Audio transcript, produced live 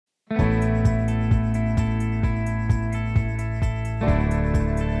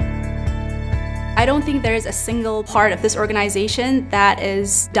I don't think there's a single part of this organization that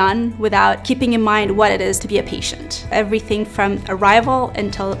is done without keeping in mind what it is to be a patient. Everything from arrival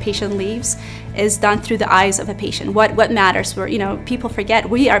until a patient leaves is done through the eyes of a patient. What matters? People forget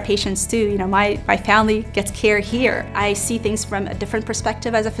we are patients too. My family gets care here. I see things from a different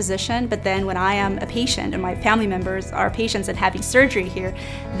perspective as a physician, but then when I am a patient and my family members are patients and having surgery here,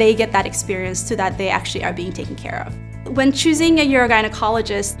 they get that experience too, that they actually are being taken care of. When choosing a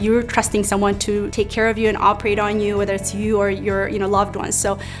urogynecologist, you're trusting someone to take care of you and operate on you, whether it's you or your loved ones.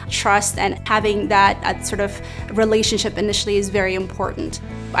 So trust and having that sort of relationship initially is very important.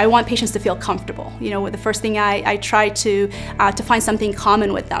 I want patients to feel comfortable. The first thing I try to find something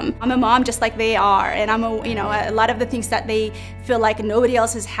common with them. I'm a mom just like they are, and I'm a lot of the things that they feel like nobody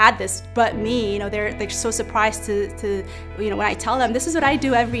else has had this but me. They're so surprised to when I tell them this is what I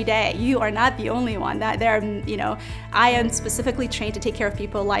do every day. You are not the only one. I am specifically trained to take care of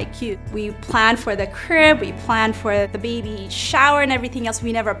people like you. We plan for the crib, we plan for the baby shower and everything else.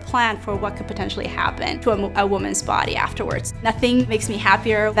 We never plan for what could potentially happen to a woman's body afterwards. Nothing makes me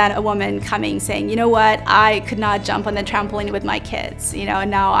happier than a woman coming saying, you know what, I could not jump on the trampoline with my kids.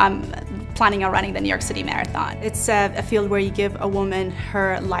 Now I'm planning on running the New York City Marathon. It's a field where you give a woman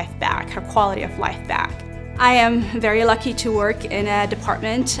her life back, her quality of life back. I am very lucky to work in a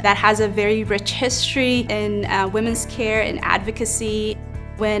department that has a very rich history in women's care and advocacy.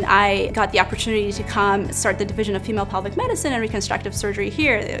 When I got the opportunity to come start the Division of Female Pelvic Medicine and Reconstructive Surgery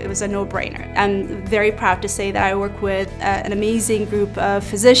here, it was a no-brainer. I'm very proud to say that I work with an amazing group of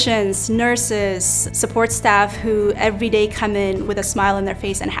physicians, nurses, support staff who every day come in with a smile on their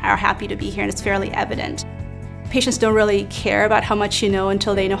face and are happy to be here, and it's fairly evident. Patients don't really care about how much you know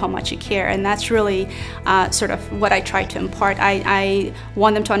until they know how much you care, and that's really sort of what I try to impart. I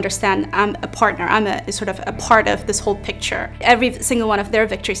want them to understand I'm a partner, I'm sort of a part of this whole picture. Every single one of their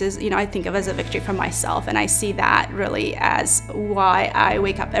victories is, I think of as a victory for myself, and I see that really as why I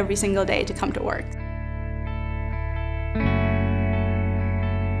wake up every single day to come to work.